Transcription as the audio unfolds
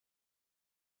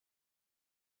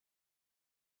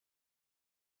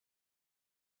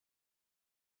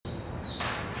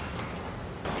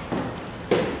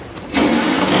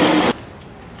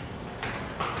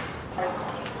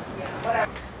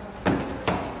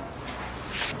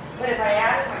But if I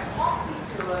added my coffee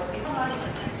to it, it's not even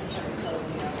 10%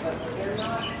 sodium, but they're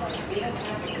not, like, they don't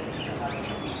have any stuff.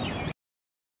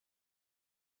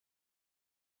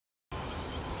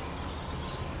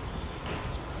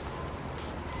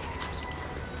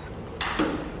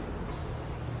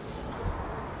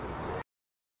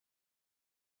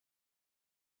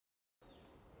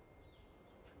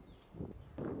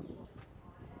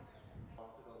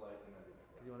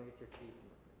 You want to get your feet.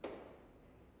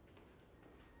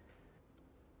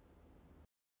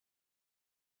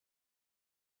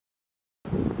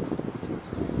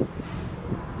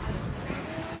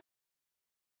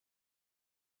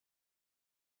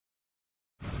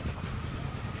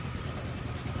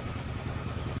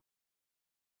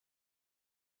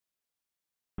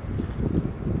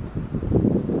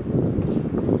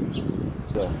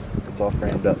 So it's all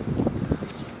framed up.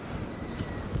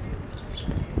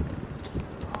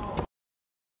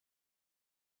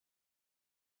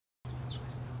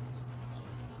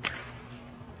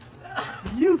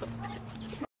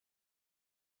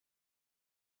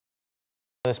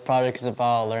 This project is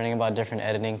about learning about different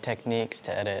editing techniques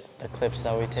to edit the clips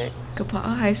that we take.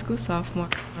 Kapa'a High School sophomore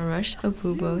Rush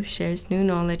Abubo shares new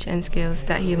knowledge and skills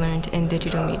that he learned in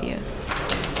digital media.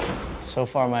 So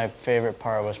far, my favorite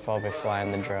part was probably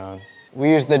flying the drone. We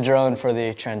used the drone for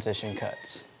the transition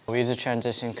cuts. We used a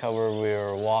transition cut where we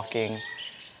were walking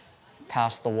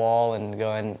past the wall and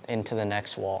going into the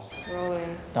next wall.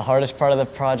 Rolling. The hardest part of the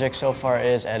project so far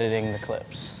is editing the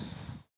clips.